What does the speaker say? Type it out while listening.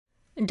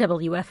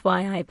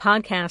WFYI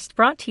podcast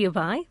brought to you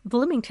by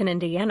Bloomington,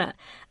 Indiana,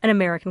 an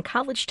American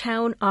college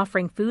town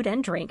offering food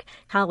and drink,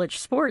 college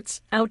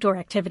sports, outdoor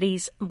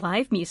activities,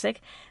 live music,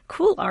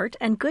 cool art,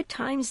 and good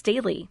times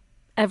daily.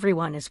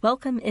 Everyone is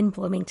welcome in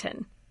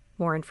Bloomington.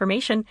 More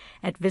information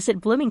at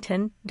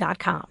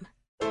visitbloomington.com.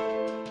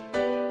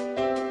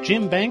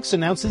 Jim Banks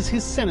announces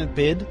his Senate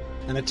bid,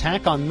 an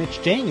attack on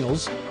Mitch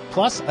Daniels,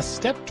 plus a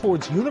step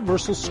towards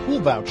universal school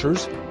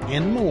vouchers,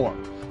 and more.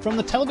 From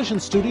the television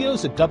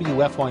studios at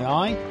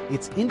WFYI,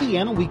 it's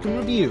Indiana Week in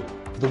Review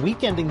for the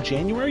week ending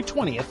January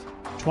 20th,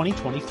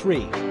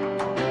 2023.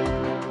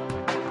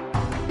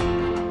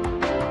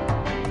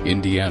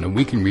 Indiana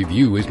Week in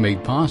Review is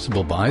made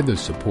possible by the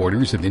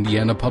supporters of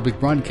Indiana Public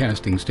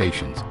Broadcasting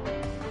Stations.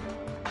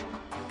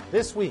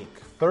 This week,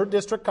 3rd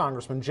District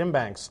Congressman Jim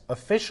Banks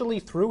officially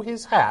threw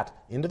his hat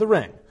into the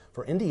ring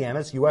for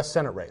Indiana's U.S.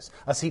 Senate race,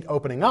 a seat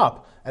opening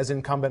up as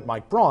incumbent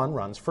Mike Braun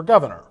runs for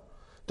governor.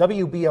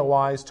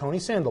 WBOI's Tony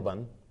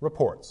Sandelman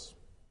reports.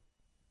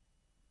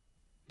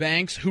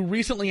 Banks, who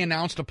recently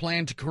announced a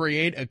plan to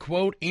create a,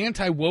 quote,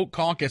 anti-woke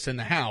caucus in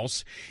the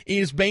House,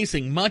 is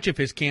basing much of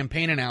his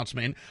campaign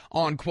announcement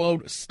on,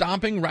 quote,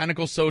 stopping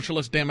radical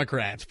socialist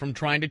Democrats from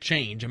trying to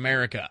change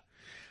America.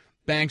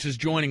 Banks is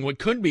joining what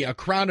could be a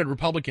crowded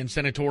Republican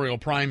senatorial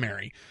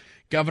primary.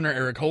 Governor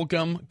Eric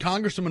Holcomb,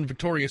 Congresswoman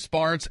Victoria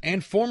Spartz,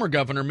 and former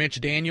Governor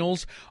Mitch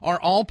Daniels are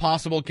all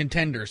possible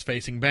contenders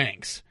facing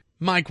Banks.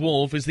 Mike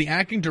Wolf is the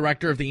acting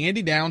director of the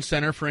Andy Downs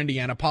Center for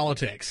Indiana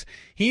Politics.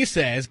 He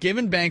says,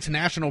 given Banks'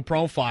 national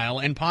profile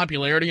and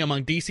popularity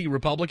among D.C.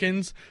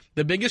 Republicans,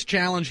 the biggest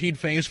challenge he'd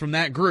face from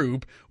that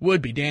group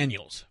would be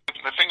Daniels.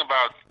 The thing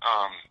about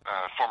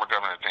former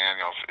Governor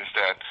Daniels is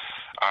that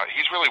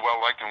he's really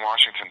well-liked in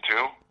Washington,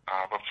 too.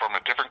 But from a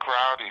different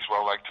crowd, he's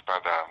well-liked by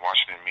the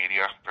Washington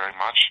media very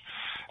much.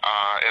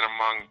 And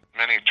among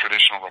many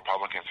traditional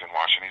Republicans in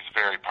Washington, he's a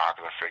very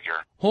popular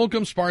figure.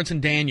 Holcomb, Spartz,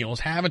 and Daniels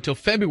have until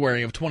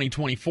February of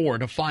 2024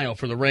 to file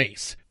for the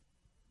race.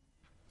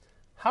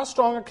 How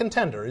strong a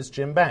contender is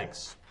Jim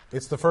Banks?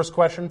 It's the first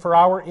question for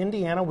our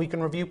Indiana Week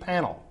in Review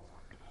panel.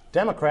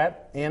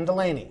 Democrat Ann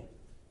Delaney.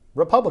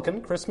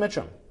 Republican Chris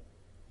Mitchum.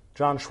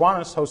 John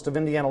Schwannis, host of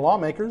Indiana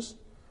Lawmakers.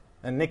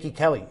 And Nikki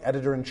Kelly,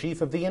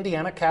 editor-in-chief of the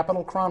Indiana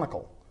Capitol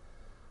Chronicle.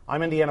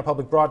 I'm Indiana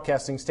Public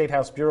Broadcasting State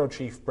House Bureau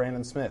Chief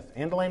Brandon Smith.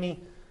 Ann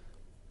Delaney,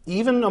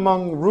 even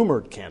among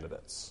rumored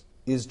candidates,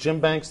 is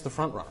Jim Banks the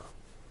frontrunner?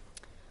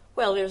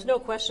 Well, there's no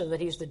question that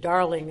he's the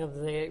darling of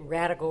the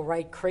radical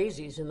right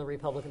crazies in the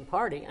Republican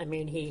Party. I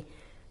mean, he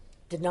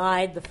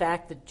denied the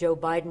fact that Joe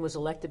Biden was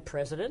elected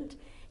president.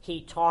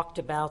 He talked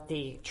about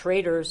the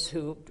traitors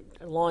who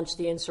launched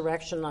the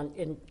insurrection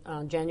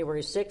on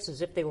January 6th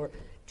as if they were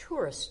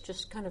tourists,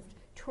 just kind of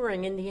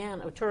touring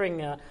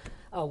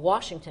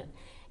Washington.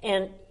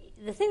 And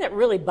the thing that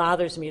really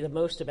bothers me the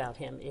most about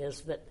him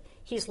is that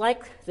he's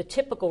like the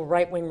typical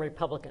right-wing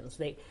Republicans.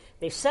 They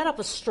set up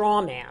a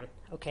straw man,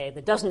 okay,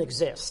 that doesn't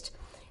exist,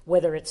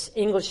 whether it's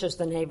English as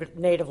the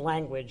native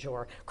language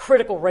or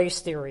critical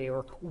race theory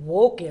or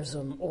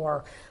wokeism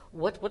or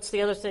what's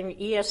the other thing,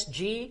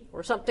 ESG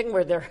or something,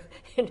 where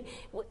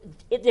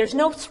there's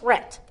no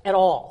threat at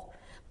all.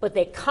 But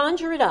they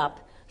conjure it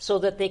up so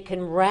that they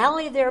can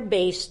rally their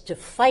base to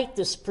fight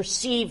this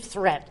perceived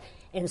threat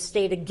and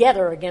stay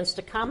together against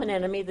a common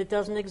enemy that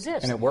doesn't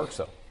exist. And it works,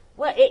 though.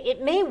 Well,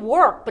 it may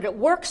work, but it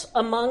works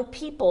among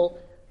people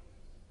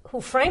who,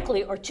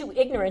 frankly, are too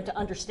ignorant to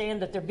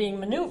understand that they're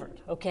being maneuvered,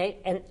 okay?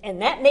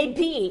 And that may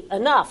be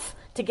enough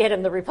to get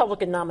him the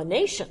Republican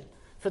nomination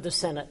for the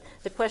Senate.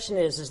 The question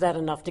is that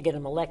enough to get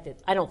him elected?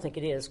 I don't think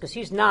it is, because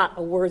he's not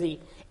a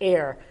worthy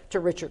heir to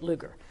Richard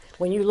Lugar.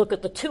 When you look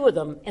at the two of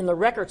them and the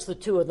records the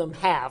two of them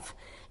have,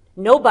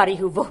 nobody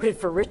who voted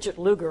for Richard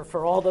Lugar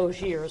for all those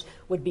years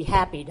would be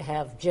happy to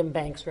have Jim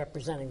Banks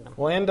representing them.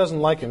 Well, Ann doesn't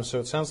like him, so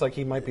it sounds like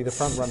he might be the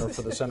front runner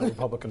for the Senate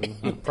Republican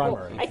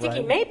primary. Well, I think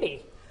he may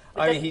be.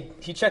 I mean,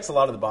 he checks a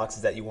lot of the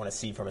boxes that you want to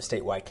see from a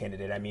statewide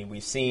candidate. I mean,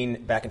 we've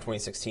seen back in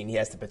 2016 he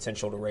has the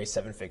potential to raise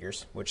 7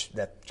 figures, which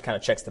that kind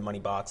of checks the money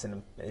box.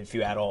 And if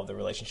you add all of the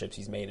relationships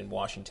he's made in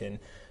Washington,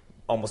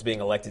 almost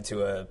being elected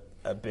to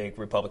a big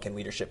Republican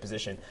leadership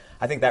position,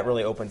 I think that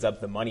really opens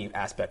up the money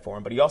aspect for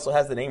him. But he also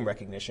has the name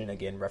recognition,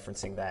 again,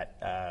 referencing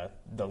that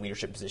the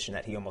leadership position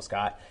that he almost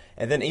got.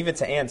 And then even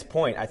to Ann's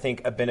point, I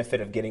think a benefit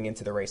of getting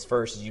into the race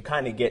first is you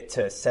kind of get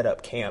to set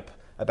up camp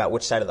about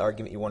which side of the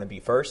argument you want to be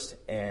first,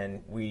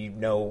 and we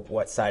know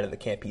what side of the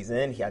camp he's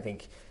in. I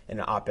think in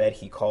an op-ed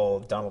he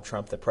called Donald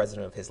Trump the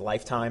president of his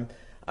lifetime.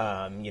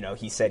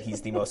 He said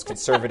he's the most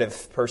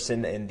conservative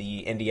person in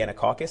the Indiana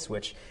caucus,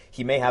 which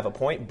he may have a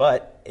point,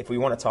 but if we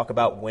want to talk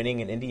about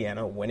winning in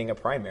Indiana, winning a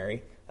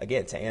primary,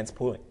 again, to Ann's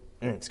point,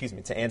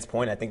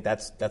 I think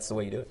that's the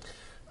way you do it.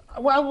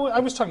 Well, I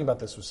was talking about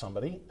this with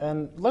somebody,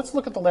 and let's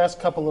look at the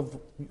last couple of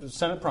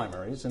Senate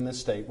primaries in this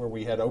state where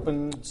we had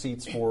open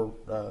seats.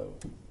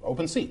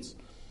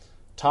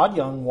 Todd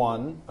Young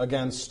won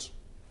against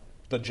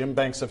the Jim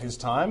Banks of his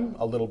time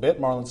a little bit,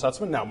 Marlin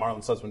Stutzman. Now,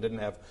 Marlin Stutzman didn't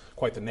have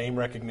quite the name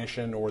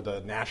recognition or the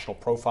national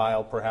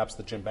profile, perhaps,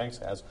 that Jim Banks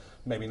has.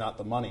 Maybe not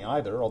the money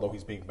either, although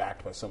he's being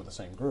backed by some of the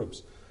same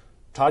groups.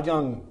 Todd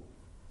Young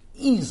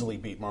easily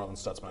beat Marlin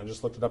Stutzman. I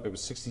just looked it up. It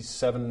was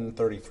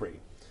 67-33.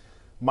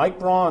 Mike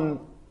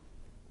Braun,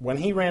 when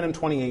he ran in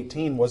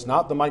 2018, was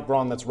not the Mike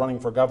Braun that's running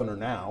for governor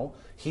now.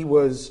 He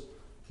was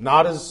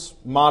not as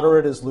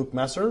moderate as Luke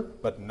Messer,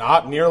 but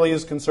not nearly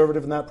as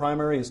conservative in that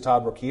primary as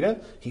Todd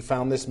Rokita. He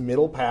found this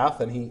middle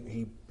path, and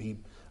he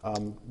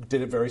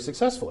did it very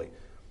successfully.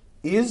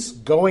 Is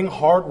going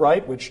hard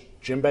right, which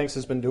Jim Banks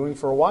has been doing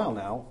for a while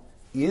now,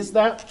 is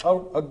that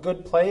a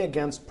good play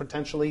against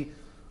potentially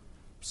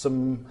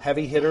some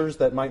heavy hitters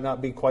that might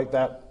not be quite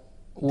that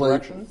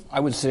direction? I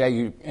would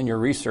say in your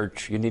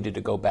research, you needed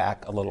to go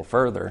back a little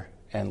further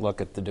and look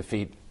at the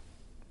defeat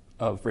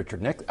of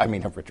Richard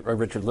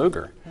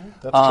Lugar,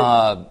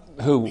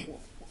 who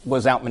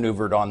was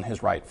outmaneuvered on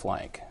his right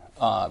flank,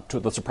 to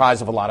the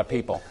surprise of a lot of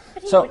people.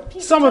 So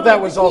some of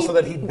that was also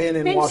that he'd been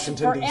in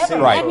Washington, D.C.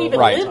 Right, hadn't even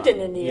lived in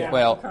Indiana. Yeah.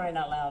 Well, crying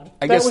out loud.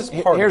 I guess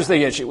here's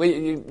the issue.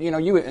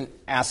 You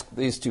asked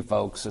these two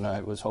folks, and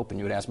I was hoping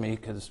you would ask me,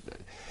 because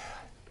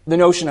the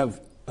notion of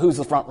who's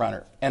the front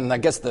runner, and I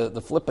guess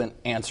the flippant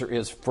answer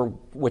is for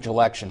which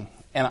election.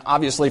 And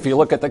obviously, if you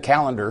look at the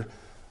calendar,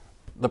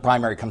 the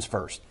primary comes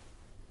first.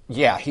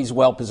 Yeah, he's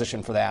well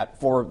positioned for that,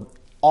 for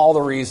all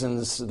the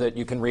reasons that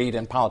you can read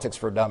in Politics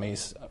for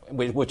Dummies,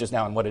 which is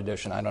now in what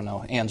edition? I don't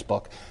know, Ann's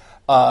book.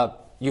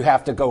 You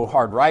have to go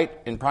hard right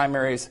in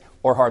primaries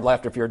or hard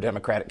left if you're a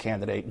Democratic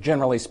candidate.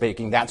 Generally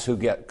speaking, that's who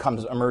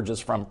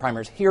emerges from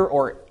primaries here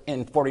or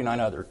in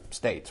 49 other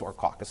states or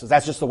caucuses.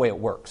 That's just the way it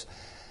works.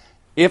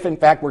 If, in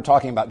fact, we're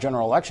talking about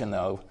general election,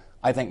 though,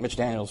 I think Mitch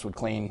Daniels would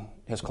clean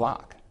his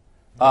clock.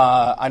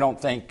 I don't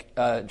think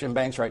Jim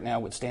Banks right now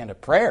would stand a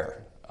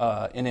prayer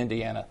in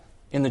Indiana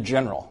in the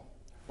general.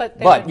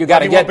 But you got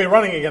to won't be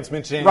running against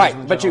Mitch Daniels.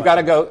 Right, but you got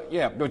to go.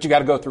 Yeah, but you got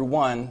to go through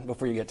one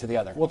before you get to the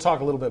other. We'll talk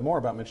a little bit more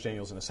about Mitch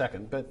Daniels in a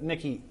second. But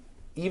Nikki,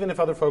 even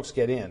if other folks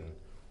get in,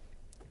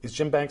 is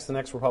Jim Banks the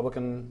next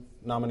Republican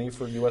nominee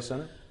for U.S.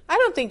 Senate? I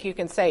don't think you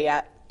can say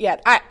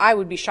yet. I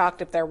would be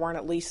shocked if there weren't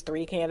at least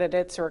 3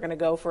 candidates who are going to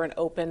go for an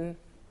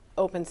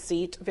open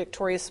seat.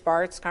 Victoria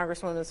Spartz,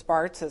 Congresswoman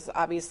Spartz, has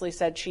obviously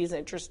said she's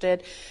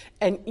interested.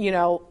 And,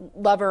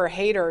 love her or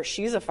hate her,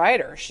 she's a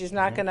fighter. She's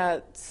not going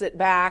to sit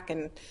back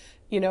and,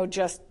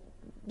 just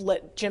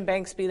let Jim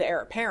Banks be the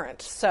heir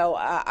apparent. So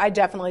I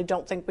definitely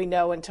don't think we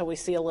know until we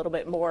see a little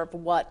bit more of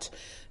what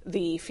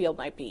the field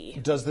might be.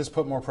 Does this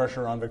put more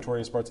pressure on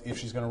Victoria Spartz if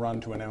she's going to run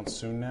to announce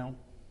soon now?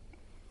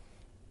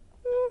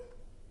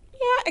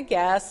 Yeah, I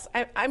guess.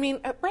 I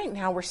mean, right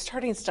now we're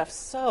starting stuff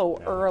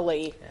so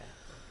early.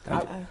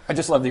 Yeah. I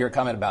just love your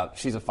comment about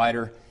she's a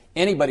fighter.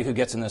 Anybody who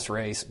gets in this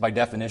race, by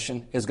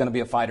definition, is going to be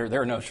a fighter.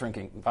 There are no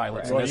shrinking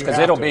violets in this because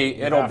it'll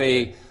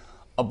be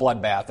a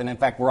bloodbath. And in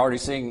fact, we're already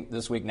seeing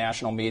this week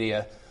national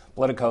media,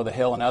 Politico, The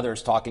Hill, and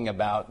others talking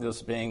about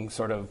this being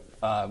sort of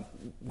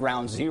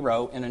ground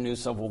zero in a new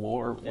civil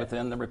war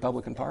within the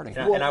Republican Party.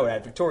 And I would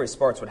add, Victoria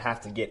Spartz would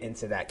have to get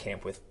into that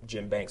camp with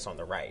Jim Banks on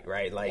the right?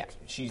 Like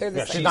she's not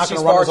going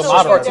to run as a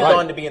moderate. She's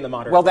on to be in the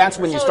moderate. Well, that's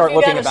when you start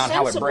looking about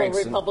how it breaks. So if you got a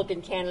sensible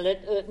Republican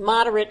candidate,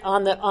 moderate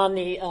on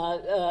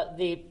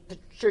the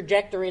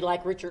trajectory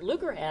like Richard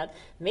Lugar had,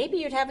 maybe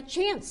you'd have a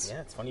chance. Yeah,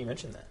 it's funny you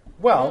mentioned that.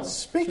 Well,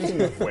 speaking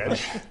of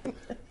which,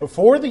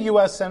 before the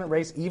U.S. Senate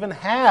race even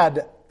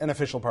had an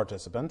official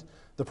participant,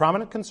 the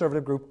prominent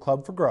conservative group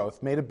Club for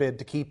Growth made a bid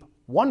to keep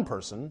one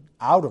person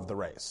out of the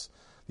race.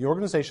 The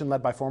organization,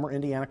 led by former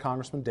Indiana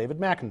Congressman David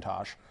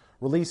McIntosh,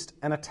 released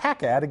an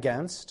attack ad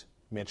against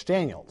Mitch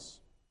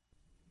Daniels.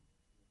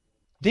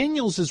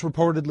 Daniels is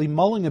reportedly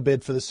mulling a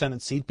bid for the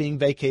Senate seat being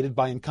vacated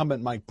by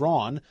incumbent Mike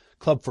Braun.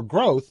 Club for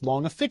Growth,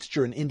 long a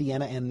fixture in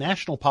Indiana and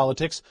national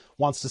politics,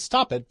 wants to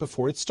stop it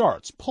before it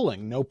starts,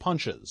 pulling no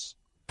punches.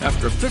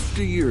 After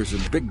 50 years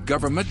in big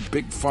government,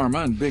 big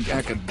pharma, and big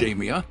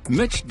academia,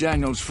 Mitch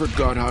Daniels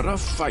forgot how to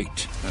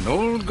fight. An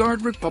old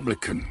guard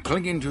Republican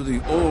clinging to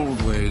the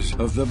old ways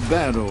of the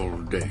bad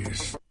old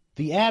days.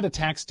 The ad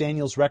attacks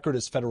Daniels' record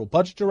as federal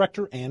budget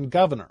director and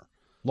governor.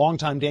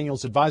 Longtime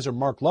Daniels advisor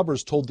Mark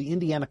Lubbers told the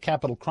Indiana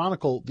Capital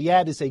Chronicle the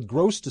ad is a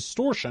gross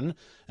distortion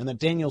and that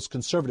Daniels'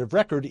 conservative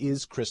record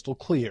is crystal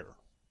clear.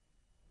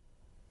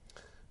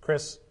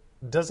 Chris,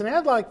 does an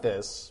ad like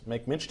this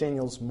make Mitch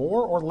Daniels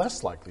more or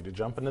less likely to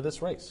jump into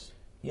this race?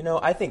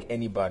 I think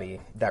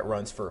anybody that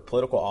runs for a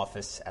political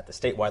office at the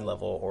statewide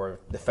level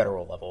or the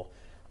federal level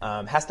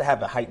has to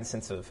have a heightened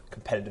sense of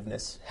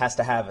competitiveness, has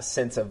to have a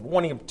sense of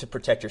wanting to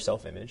protect your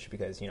self-image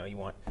because, you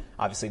want,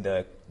 obviously,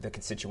 the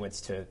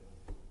constituents to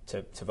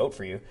vote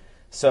for you.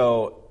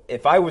 So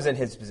if I was in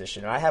his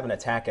position and I have an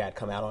attack ad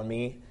come out on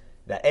me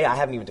that A, I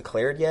haven't even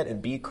declared yet,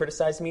 and B,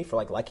 criticize me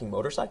for liking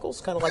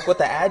motorcycles, kind of like what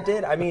the ad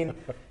did, I mean,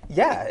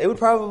 yeah, it would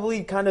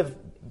probably kind of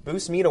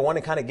boost me to want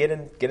to kind of get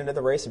into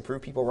the race and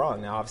prove people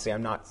wrong. Now, obviously,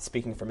 I'm not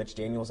speaking for Mitch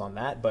Daniels on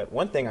that, but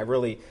one thing I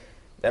really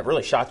that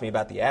really shocked me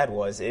about the ad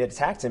was it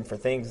attacked him for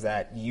things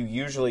that you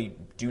usually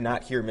do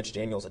not hear Mitch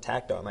Daniels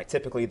attacked on. Like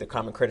typically the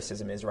common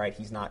criticism is, right,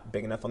 he's not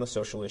big enough on the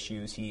social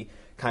issues. He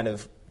kind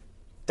of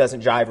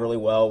doesn't jive really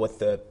well with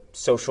the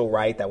social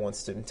right that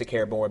wants to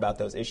care more about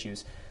those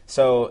issues.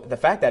 So the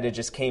fact that it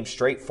just came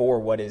straight for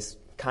what is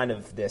kind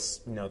of this,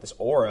 this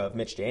aura of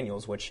Mitch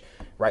Daniels, which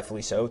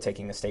rightfully so,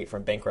 taking the state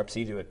from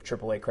bankruptcy to a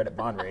AAA credit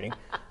bond rating.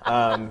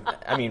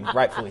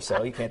 Rightfully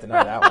so. You can't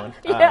deny that one.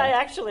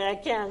 Actually, I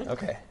can.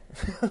 Okay.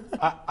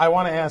 I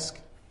want to ask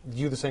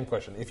you the same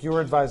question. If you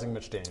were advising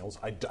Mitch Daniels,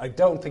 I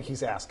don't think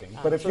he's asking,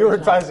 but if you're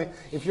advising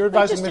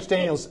Mitch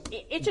Daniels,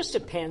 it just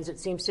depends. It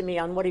seems to me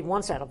on what he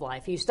wants out of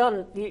life. He's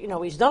done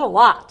a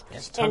lot,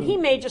 and he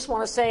may just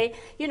want to say,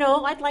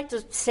 I'd like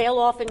to sail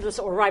off into this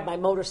or ride my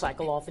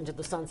motorcycle off into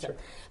the sunset. Sure.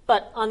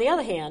 But on the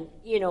other hand,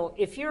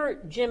 if you're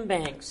Jim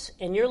Banks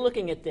and you're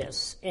looking at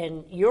this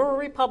and you're a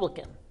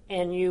Republican,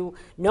 and you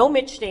know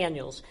Mitch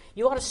Daniels,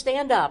 you ought to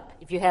stand up.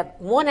 If you have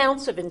 1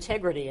 ounce of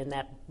integrity in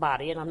that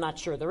body, and I'm not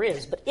sure there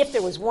is, but if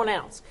there was 1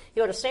 ounce,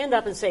 you ought to stand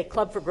up and say,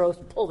 Club for Growth,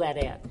 and pull that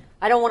ad.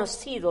 I don't want to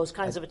see those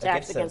kinds of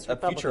attacks against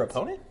Republicans. A future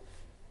opponent?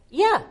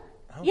 Yeah.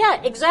 Oh,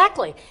 yeah,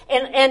 exactly.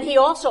 And he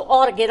also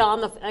ought to get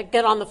on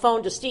the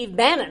phone to Steve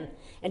Bannon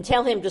and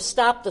tell him to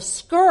stop the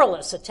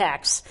scurrilous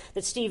attacks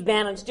that Steve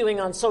Bannon's doing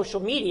on social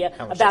media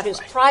about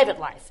his private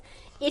life.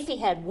 If he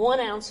had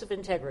 1 ounce of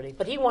integrity,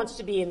 but he wants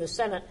to be in the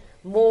Senate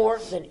more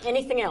than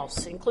anything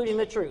else, including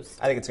the truth.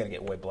 I think it's going to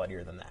get way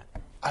bloodier than that.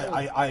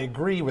 I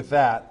agree with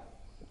that.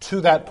 To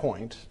that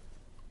point,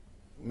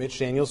 Mitch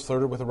Daniels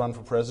flirted with a run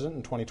for president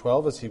in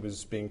 2012 as he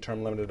was being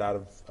term limited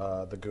out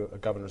of the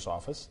governor's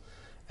office.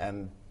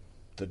 And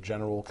the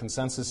general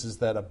consensus is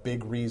that a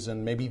big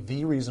reason, maybe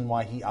the reason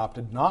why he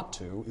opted not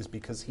to, is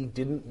because he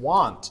didn't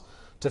want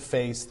to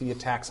face the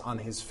attacks on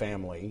his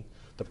family,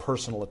 the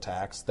personal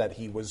attacks that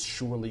he was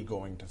surely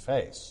going to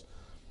face.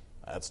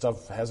 That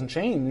stuff hasn't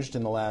changed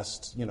in the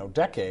last,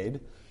 decade.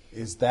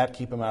 Is that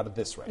keep him out of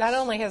this race? Not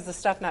only has the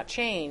stuff not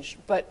changed,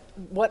 but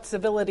what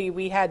civility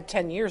we had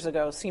 10 years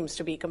ago seems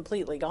to be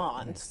completely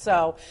gone.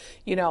 So,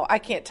 I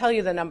can't tell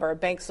you the number of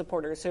Banks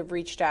supporters who have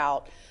reached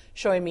out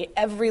showing me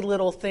every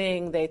little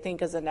thing they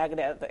think is a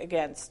negative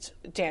against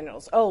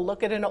Daniels. Oh,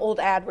 look at an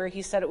old ad where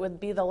he said it would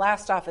be the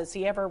last office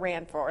he ever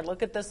ran for.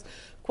 Look at this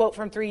quote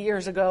from 3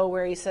 years ago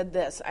where he said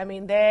this. I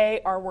mean,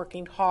 they are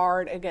working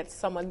hard against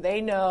someone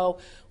they know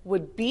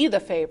would be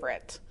the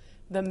favorite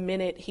the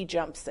minute he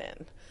jumps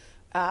in.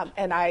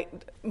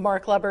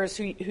 Mark Lubbers,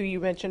 who you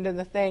mentioned in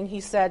the thing,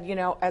 he said,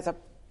 as a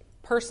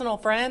personal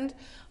friend,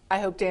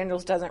 I hope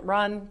Daniels doesn't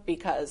run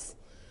because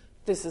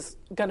this is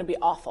going to be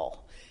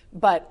awful.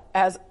 But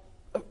as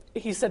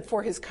he said,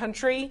 for his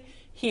country,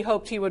 he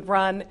hoped he would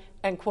run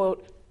and,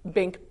 quote,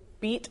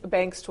 beat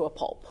Banks to a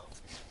pulp.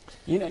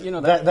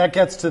 That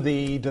gets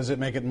to does it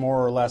make it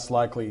more or less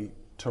likely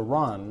to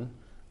run?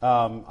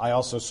 I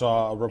also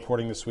saw a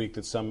reporting this week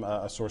that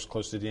a source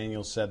close to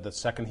Daniels said the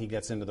second he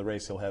gets into the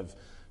race, he'll have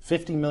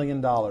 $50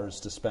 million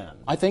to spend.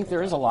 I think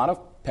there is a lot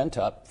of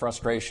pent-up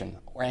frustration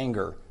or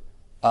anger,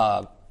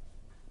 and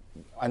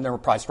there were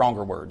probably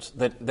stronger words,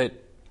 that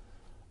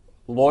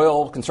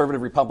loyal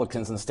conservative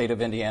Republicans in the state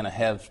of Indiana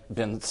have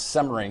been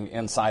simmering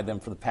inside them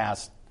for the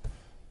past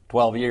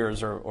 12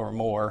 years or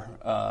more,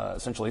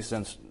 essentially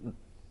since,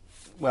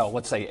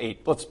 let's say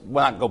 8. Let's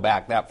not go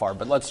back that far,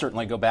 but let's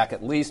certainly go back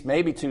at least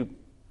maybe to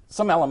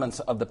some elements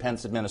of the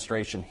Pence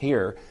administration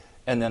here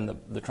and then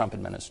the Trump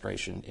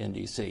administration in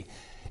D.C.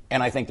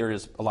 And I think there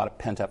is a lot of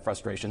pent-up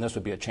frustration. This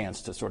would be a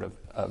chance to sort of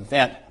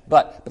vent.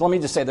 But let me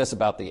just say this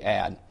about the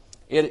ad.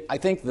 I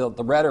think the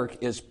rhetoric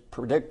is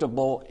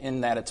predictable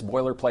in that it's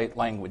boilerplate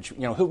language.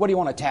 What do you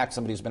want to attack?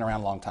 Somebody who's been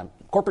around a long time.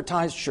 Corporate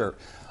ties, sure.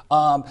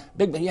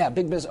 Big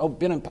business.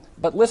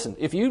 But listen,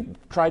 if you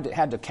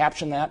had to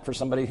caption that for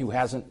somebody who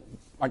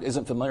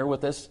isn't familiar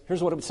with this,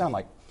 here's what it would sound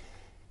like.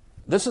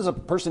 This is a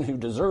person who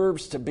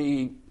deserves to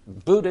be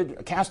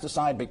booted, cast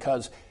aside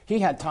because he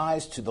had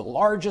ties to the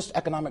largest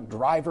economic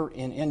driver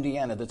in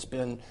Indiana that's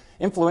been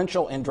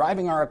influential in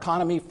driving our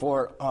economy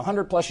for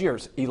 100 plus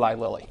years, Eli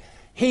Lilly.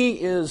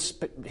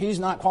 He's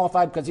not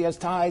qualified because he has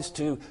ties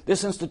to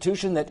this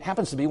institution that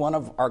happens to be one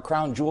of our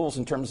crown jewels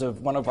in terms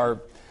of one of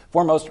our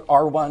foremost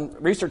R1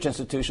 research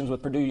institutions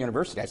with Purdue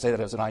University. I say that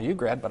as an IU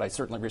grad, but I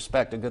certainly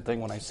respect a good thing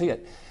when I see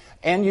it.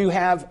 And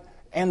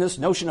this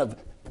notion of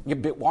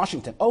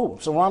Washington. Oh,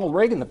 so Ronald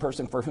Reagan, the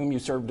person for whom you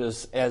served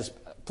as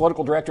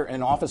political director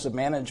and Office of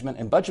Management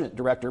and Budget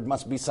Director,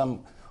 must be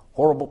some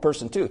horrible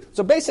person too.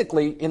 So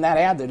basically, in that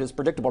ad that is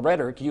predictable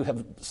rhetoric, you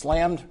have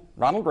slammed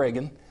Ronald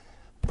Reagan,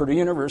 Purdue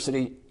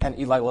University, and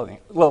Eli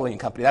Lilly and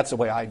Company. That's the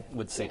way I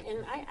would see it.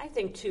 And I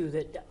think, too,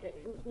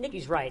 that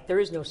Nikki's right. There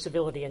is no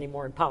civility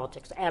anymore in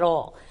politics at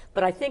all.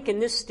 But I think in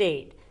this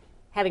state,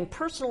 having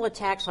personal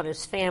attacks on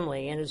his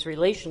family and his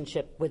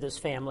relationship with his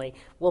family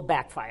will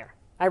backfire.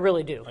 I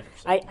really do.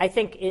 I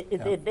think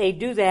they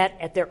do that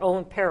at their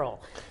own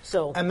peril.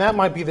 And that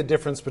might be the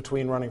difference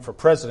between running for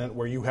president,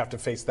 where you have to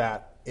face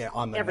that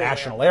on the everywhere.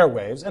 National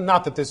airwaves, and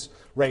not that this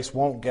race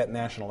won't get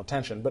national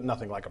attention, but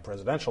nothing like a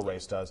presidential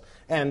race does,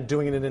 and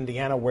doing it in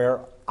Indiana,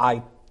 where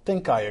I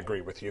think I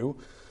agree with you.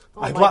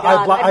 I'd like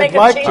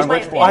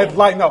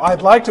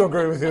to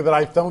agree with you that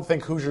I don't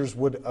think Hoosiers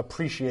would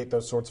appreciate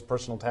those sorts of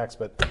personal attacks,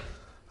 but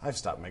I've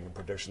stopped making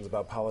predictions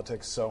about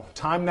politics, so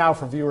time now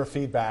for viewer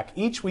feedback.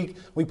 Each week,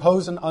 we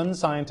pose an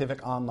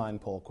unscientific online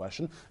poll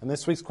question, and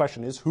this week's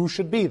question is, who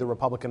should be the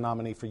Republican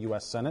nominee for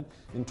U.S. Senate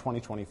in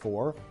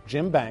 2024?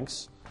 Jim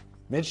Banks,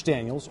 Mitch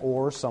Daniels,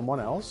 or someone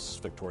else?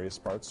 Victoria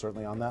Spartz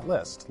certainly on that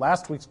list.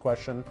 Last week's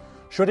question,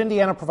 should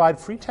Indiana provide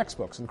free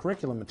textbooks and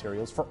curriculum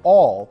materials for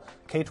all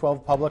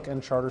K-12 public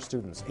and charter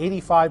students?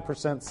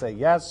 85% say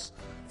yes,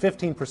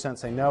 15%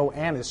 say no.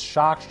 Ann is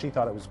shocked. She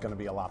thought it was going to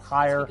be a lot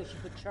higher. Because you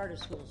put charter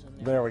schools in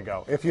there. There we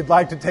go. If you'd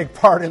like to take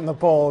part in the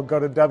poll, go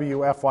to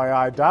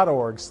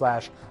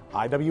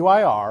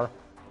WFYI.org/IWIR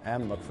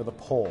and look for the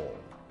poll.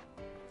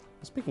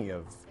 Speaking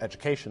of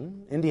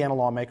education, Indiana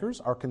lawmakers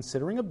are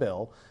considering a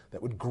bill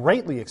that would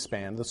greatly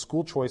expand the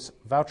school choice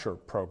voucher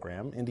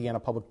program.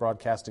 Indiana Public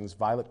Broadcasting's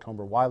Violet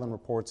Comber-Weiland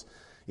reports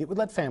it would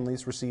let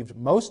families receive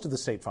most of the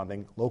state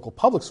funding local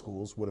public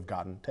schools would have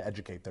gotten to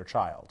educate their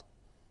child.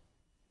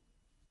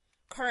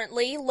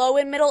 Currently, low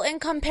and middle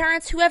income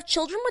parents who have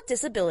children with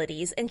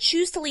disabilities and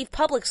choose to leave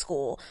public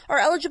school are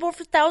eligible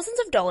for thousands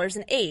of dollars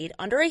in aid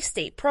under a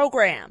state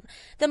program.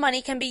 The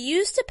money can be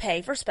used to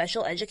pay for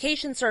special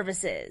education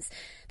services.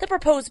 The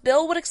proposed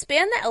bill would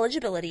expand the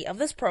eligibility of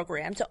this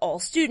program to all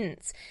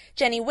students.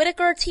 Jenny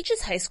Whitaker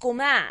teaches high school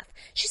math.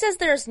 She says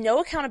there is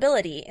no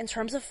accountability in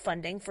terms of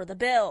funding for the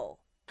bill.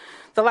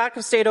 The lack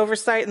of state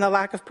oversight and the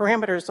lack of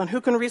parameters on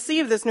who can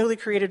receive this newly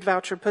created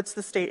voucher puts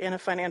the state in a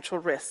financial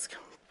risk.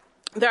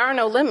 There are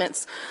no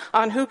limits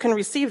on who can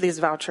receive these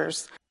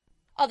vouchers.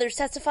 Others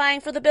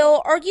testifying for the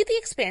bill argue the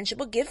expansion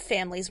would give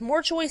families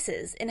more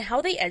choices in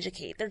how they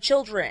educate their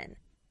children.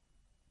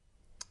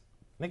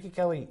 Nikki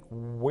Kelly,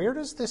 where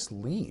does this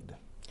lead?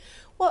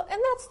 Well,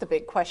 and that's the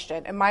big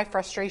question. And my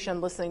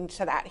frustration listening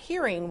to that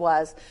hearing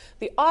was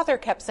the author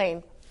kept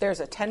saying,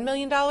 there's a $10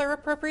 million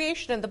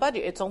appropriation in the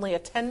budget. It's only a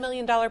 $10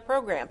 million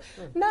program.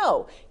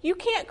 No, you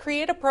can't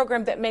create a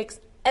program that makes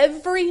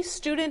every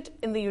student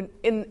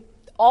in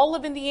all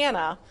of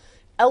Indiana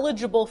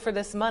eligible for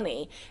this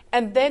money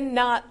and then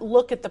not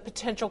look at the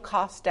potential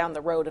costs down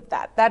the road of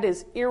that. That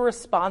is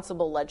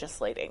irresponsible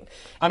legislating.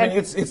 I mean,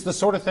 it's the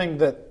sort of thing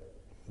that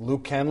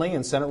Luke Kenley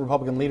and Senate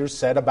Republican leaders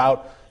said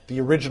about the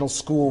original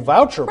school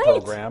voucher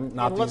program,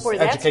 not these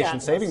education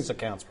savings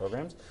accounts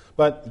programs.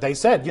 But they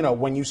said,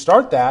 when you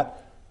start that,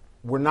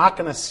 we're not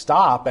going to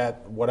stop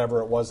at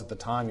whatever it was at the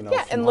time.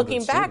 Yeah, and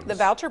looking back, the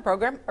voucher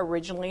program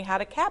originally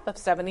had a cap of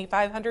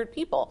 7,500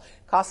 people.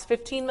 Cost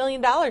 $15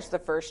 million the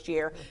first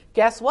year.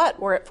 Guess what?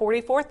 We're at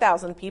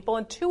 44,000 people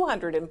and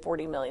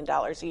 $240 million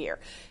a year.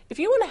 If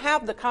you want to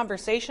have the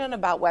conversation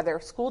about whether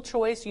school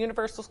choice,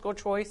 universal school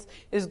choice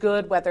is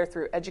good, whether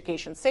through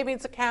education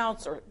savings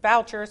accounts or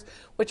vouchers,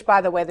 which, by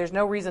the way, there's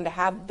no reason to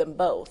have them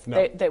both.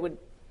 No. They would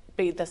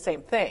be the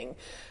same thing.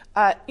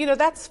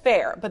 That's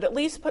fair, but at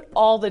least put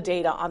all the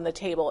data on the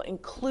table,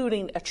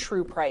 including a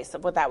true price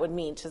of what that would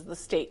mean to the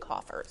state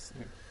coffers.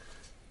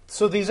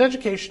 So these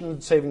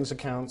education savings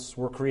accounts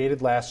were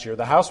created last year.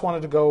 The House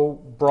wanted to go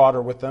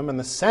broader with them, and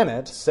the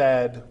Senate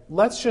said,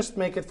 let's just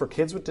make it for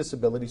kids with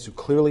disabilities who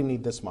clearly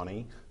need this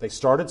money. They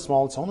started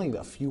small. It's only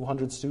a few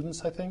hundred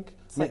students, I think,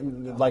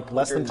 like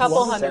less than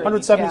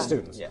 170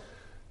 students. Yeah.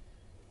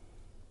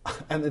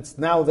 And it's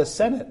now the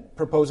Senate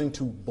proposing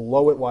to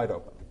blow it wide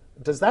open.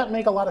 Does that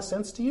make a lot of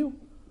sense to you?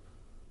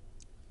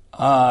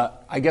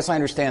 I guess I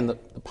understand the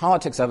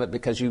politics of it,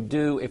 because you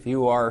do, if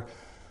you are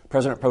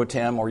President Pro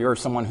Tem or you're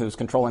someone who's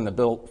controlling the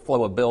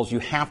flow of bills, you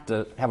have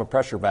to have a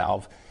pressure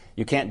valve.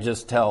 You can't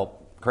just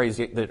tell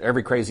that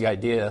every crazy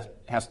idea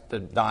has to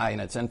die in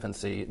its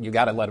infancy. You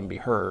got to let them be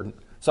heard.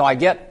 So I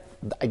get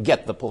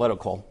the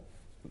political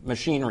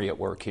machinery at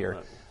work here.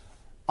 Right.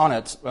 On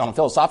a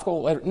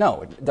philosophical level,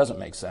 no, it doesn't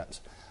make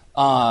sense.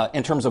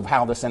 In terms of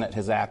how the Senate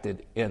has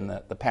acted in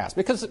the past.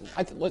 Because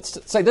let's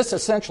say this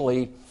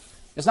essentially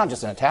is not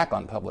just an attack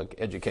on public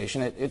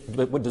education. It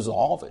would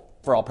dissolve it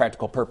for all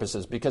practical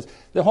purposes, because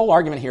the whole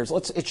argument here is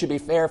it should be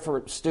fair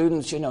for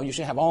students. You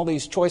should have all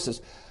these choices.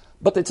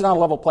 But it's not a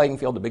level playing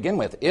field to begin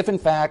with. If, in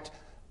fact,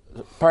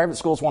 private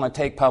schools want to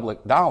take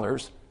public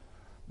dollars,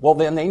 well,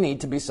 then they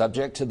need to be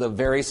subject to the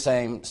very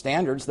same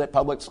standards that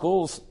public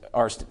schools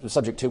are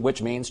subject to,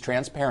 which means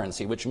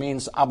transparency, which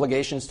means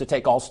obligations to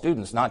take all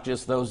students, not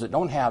just those that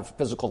don't have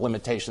physical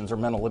limitations or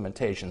mental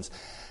limitations.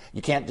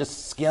 You can't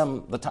just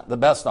skim the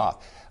best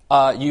off.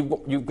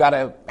 You've got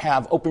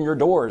to open your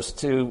doors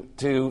to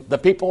the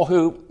people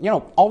who,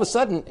 all of a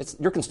sudden,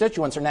 your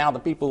constituents are now the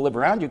people who live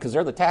around you, because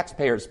they're the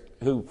taxpayers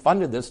who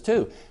funded this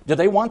too. Do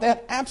they want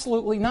that?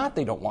 Absolutely not.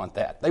 They don't want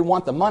that. They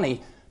want the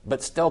money,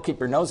 but still keep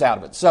your nose out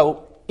of it.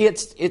 So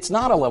it's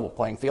not a level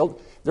playing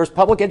field. There's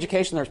public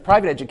education, there's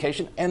private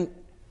education, and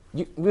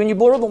when you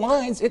blur the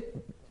lines,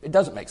 it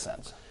doesn't make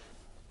sense.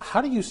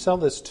 How do you sell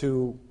this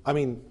to,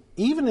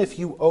 even if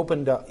you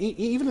opened up,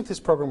 even if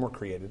this program were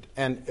created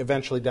and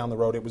eventually down the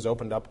road it was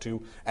opened up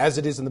to, as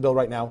it is in the bill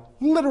right now,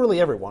 literally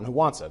everyone who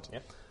wants it,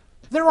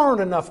 there aren't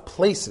enough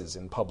places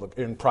in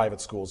private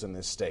schools in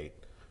this state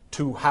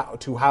to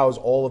house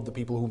all of the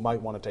people who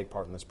might want to take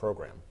part in this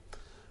program.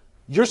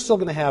 You're still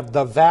going to have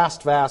the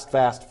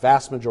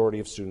vast majority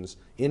of students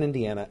in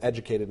Indiana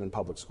educated in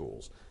public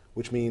schools,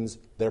 which means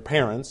their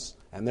parents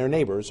and their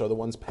neighbors are the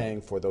ones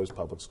paying for those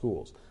public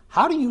schools.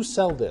 How do you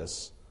sell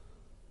this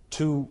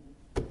to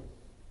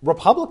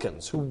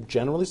Republicans who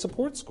generally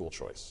support school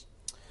choice?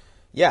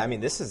 Yeah, I mean,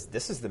 this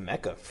is the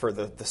mecca for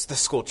the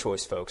school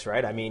choice folks,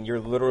 right? I mean,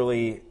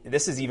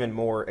 this is even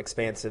more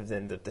expansive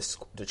than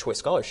the choice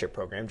scholarship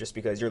program, just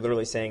because you're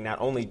literally saying not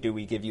only do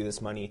we give you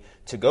this money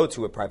to go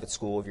to a private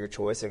school of your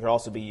choice, it could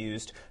also be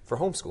used for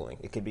homeschooling.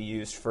 It could be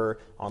used for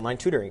online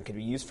tutoring. It could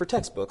be used for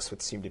textbooks,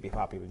 which seem to be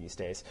popular these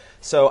days.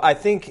 So I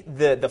think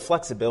the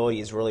flexibility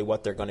is really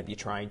what they're going to be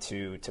trying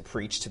to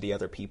preach to the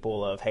other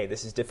people of, hey,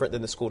 this is different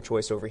than the school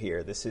choice over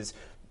here. This is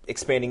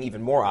expanding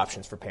even more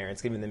options for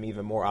parents, giving them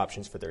even more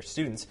options for their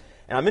students.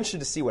 And I'm interested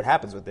to see what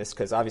happens with this,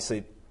 because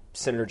obviously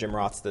Senator Jim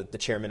Roth, the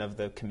chairman of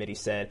the committee,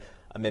 said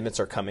amendments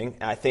are coming.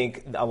 And I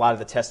think a lot of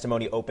the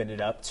testimony opened it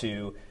up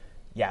to,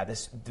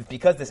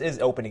 because this is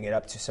opening it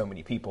up to so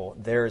many people,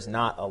 there's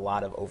not a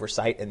lot of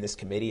oversight in this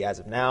committee as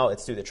of now.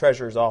 It's through the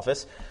treasurer's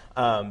office.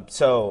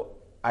 So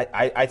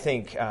I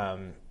think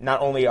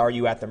not only are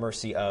you at the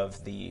mercy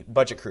of the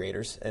budget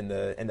creators and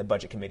the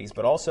budget committees,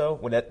 but also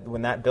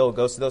when that bill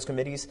goes to those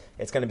committees,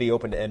 it's going to be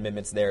open to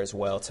amendments there as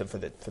well for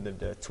them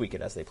to tweak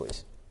it as they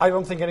please. I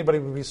don't think anybody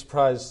would be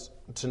surprised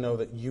to know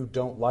that you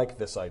don't like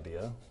this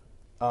idea.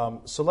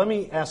 So let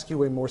me ask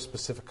you a more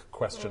specific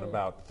question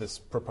about this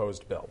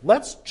proposed bill.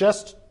 Let's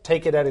just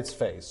take it at its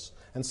face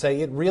and say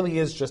it really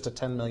is just a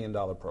 $10 million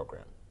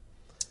program.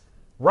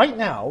 Right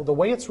now, the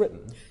way it's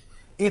written,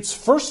 it's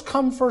first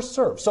come, first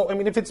serve. So, I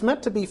mean, if it's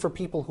meant to be for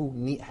people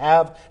who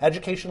have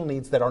educational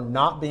needs that are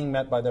not being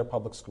met by their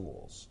public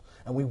schools,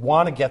 and we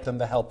want to get them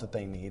the help that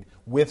they need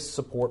with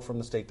support from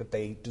the state that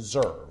they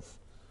deserve,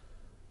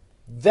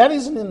 that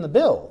isn't in the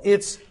bill.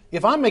 It's,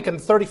 if I'm making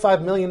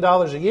 $35 million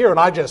a year and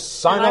I just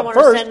sign up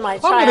first, I'm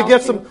going to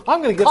get some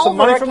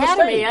money from the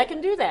state. I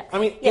can do that. I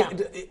mean,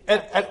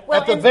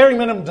 at the very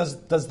minimum,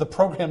 does the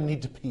program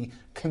need to be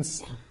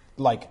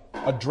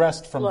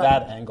addressed from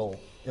that angle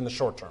in the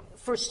short term?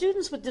 For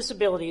students with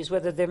disabilities,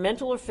 whether they're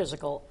mental or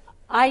physical,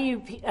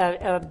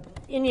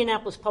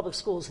 Indianapolis Public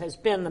Schools has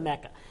been the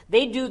mecca.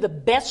 They do the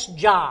best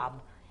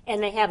job,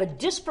 and they have a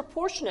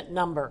disproportionate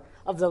number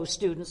of those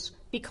students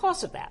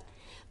because of that.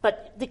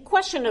 But the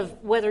question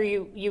of whether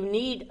you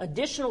need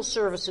additional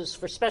services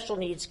for special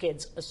needs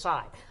kids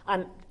aside,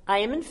 I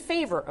am in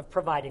favor of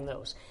providing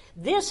those.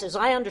 This, as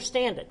I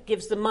understand it,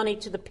 gives the money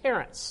to the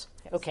parents.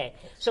 Okay,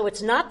 so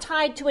it's not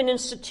tied to an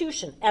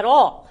institution at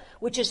all,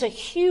 which is a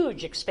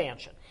huge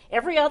expansion.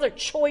 Every other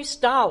choice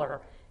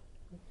dollar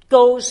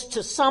goes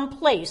to some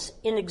place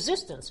in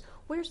existence.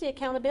 Where's the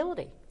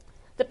accountability?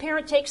 The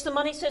parent takes the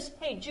money, says,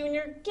 hey,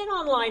 Junior, get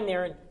online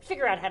there and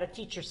figure out how to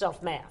teach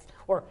yourself math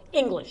or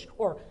English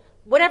or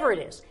whatever it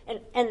is.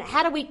 And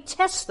how do we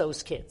test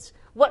those kids?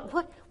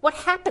 What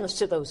happens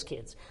to those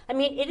kids? I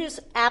mean, it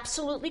is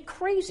absolutely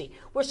crazy.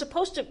 We're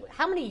supposed to,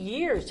 how many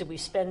years did we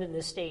spend in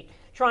this state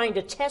trying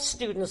to test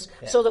students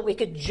so that we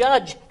could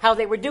judge how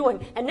they were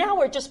doing? And now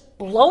we're just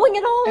blowing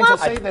it all up. And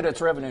to say that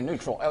it's revenue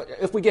neutral,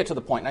 if we get to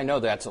the point, and I know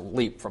that's a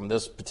leap from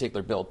this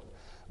particular bill,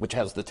 which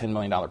has the $10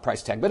 million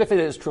price tag, but if it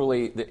is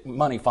truly that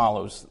money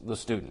follows the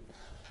student,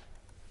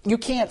 you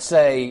can't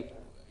say,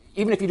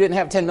 even if you didn't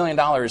have $10 million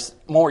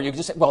more, you could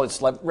just say, well,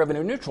 it's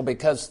revenue neutral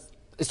because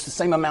it's the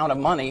same amount of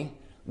money,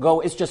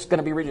 it's just going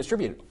to be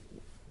redistributed.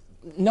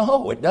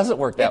 No, it doesn't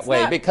work that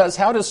way, because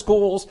how do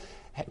schools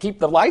keep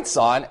the lights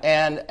on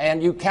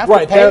and you have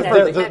to pay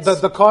for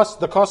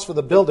the cost for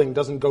the building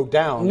doesn't go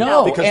down.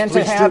 No, because and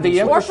to have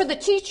the or for the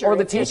teacher. Or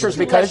the teachers,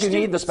 because you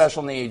need the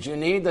special needs, you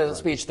need the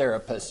speech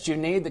therapists, you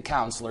need the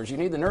counselors, you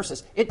need the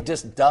nurses. It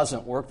just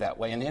doesn't work that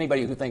way, and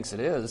anybody who thinks it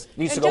is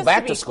needs to go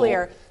back to school.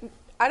 Clear,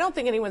 I don't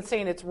think anyone's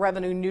saying it's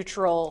revenue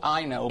neutral.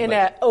 I know, in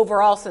an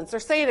overall sense. They're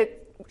saying it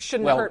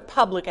shouldn't hurt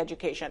public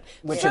education.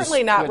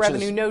 Certainly not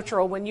revenue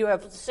neutral when you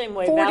have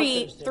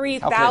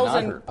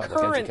 43,000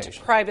 current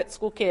private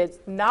school kids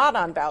not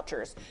on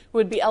vouchers who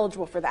would be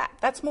eligible for that.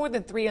 That's more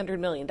than $300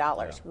 million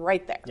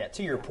right there. Yeah,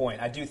 to your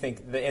point, I do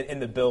think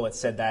in the bill it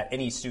said that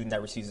any student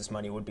that receives this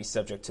money would be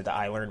subject to the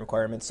iLearn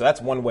requirements. So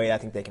that's one way I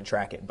think they can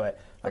track it. But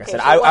like I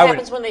said, what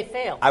happens when they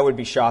fail? I would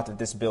be shocked if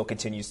this bill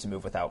continues to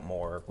move without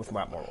more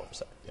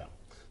oversight. Yeah.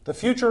 The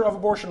future of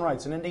abortion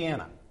rights in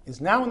Indiana is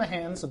now in the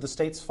hands of the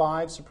state's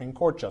 5 Supreme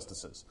Court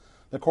justices.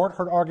 The court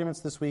heard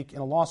arguments this week in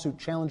a lawsuit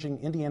challenging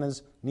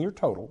Indiana's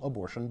near-total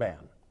abortion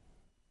ban.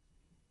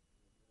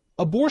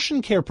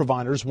 Abortion care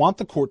providers want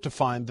the court to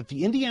find that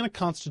the Indiana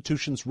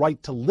Constitution's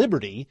right to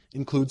liberty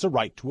includes a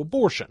right to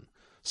abortion.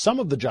 Some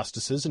of the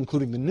justices,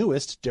 including the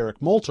newest,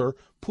 Derek Moulter,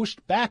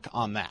 pushed back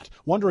on that,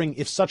 wondering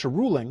if such a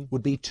ruling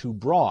would be too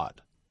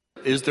broad.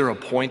 Is there a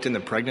point in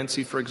the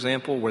pregnancy, for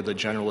example, where the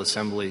General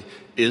Assembly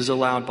is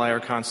allowed by our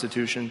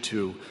Constitution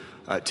to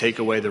take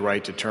away the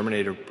right to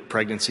terminate a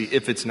pregnancy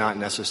if it's not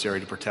necessary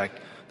to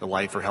protect the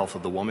life or health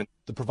of the woman?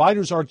 The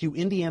providers argue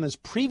Indiana's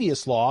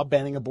previous law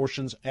banning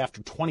abortions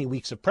after 20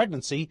 weeks of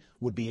pregnancy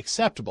would be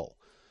acceptable.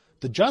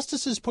 The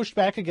justices pushed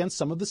back against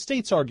some of the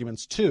state's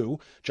arguments, too.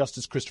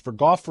 Justice Christopher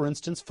Goff, for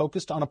instance,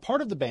 focused on a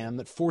part of the ban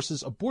that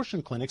forces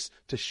abortion clinics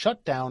to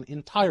shut down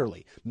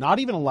entirely, not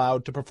even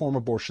allowed to perform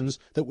abortions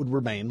that would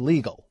remain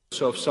legal.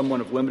 So if someone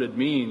of limited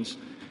means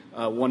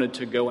wanted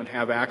to go and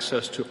have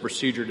access to a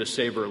procedure to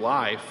save her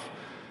life,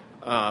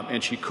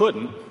 and she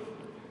couldn't,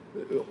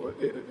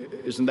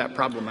 isn't that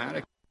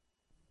problematic?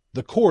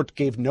 The court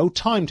gave no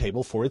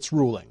timetable for its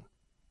ruling.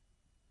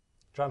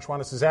 John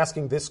Schwantes is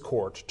asking this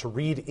court to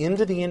read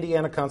into the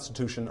Indiana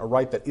Constitution a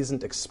right that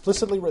isn't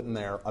explicitly written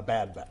there, a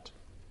bad bet.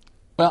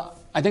 Well,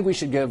 I think we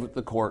should give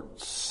the court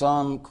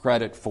some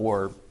credit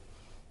for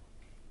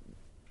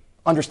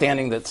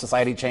understanding that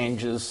society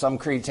changes, some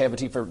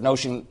creativity for they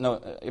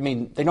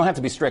don't have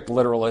to be strict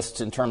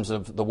literalists in terms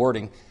of the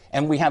wording.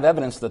 And we have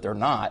evidence that they're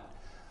not,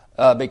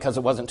 because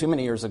it wasn't too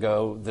many years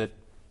ago that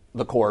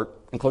the court,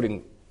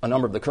 including a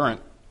number of the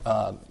current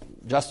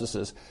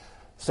justices,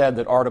 said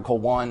that Article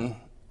 1,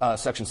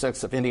 Section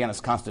 6 of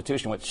Indiana's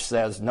Constitution, which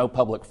says no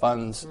public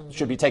funds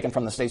should be taken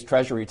from the state's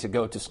treasury to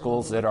go to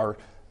schools that are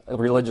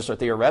religious or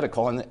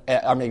theoretical,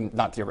 and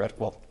not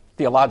theoretical,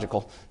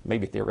 theological,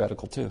 maybe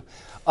theoretical too,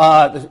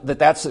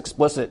 that's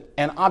explicit.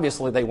 And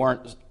obviously they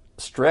weren't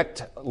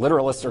strict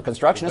literalists or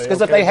constructionists,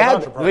 because if they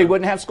had, they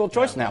wouldn't have school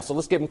choice now. So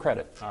let's give them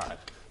credit. All right.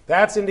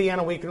 That's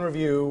Indiana Week in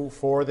Review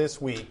for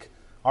this week.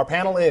 Our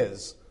panel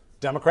is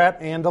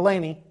Democrat Ann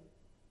Delaney,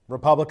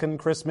 Republican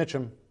Chris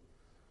Mitchum,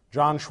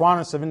 John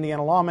Schwantes of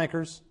Indiana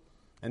Lawmakers,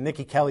 and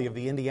Nikki Kelly of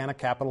the Indiana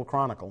Capitol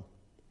Chronicle.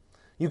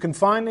 You can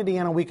find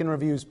Indiana Week in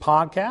Review's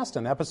podcast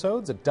and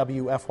episodes at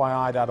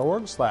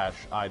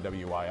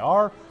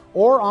wfyi.org/IWIR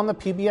or on the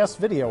PBS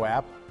video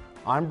app.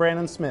 I'm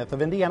Brandon Smith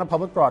of Indiana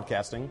Public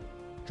Broadcasting.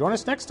 Join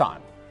us next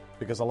time,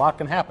 because a lot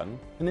can happen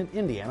in an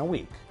Indiana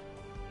week.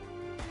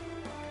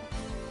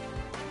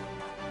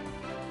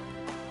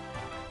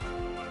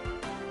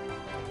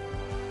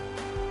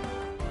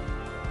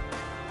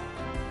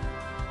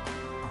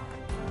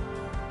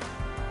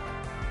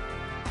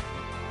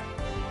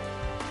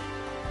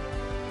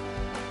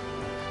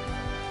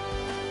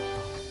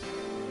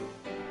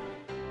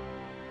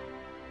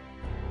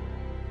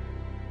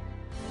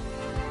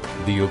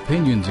 The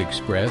opinions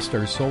expressed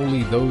are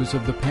solely those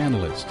of the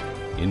panelists.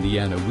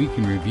 Indiana Week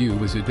in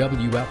Review is a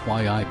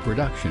WFYI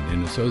production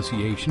in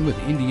association with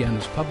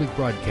Indiana's public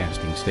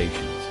broadcasting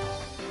stations.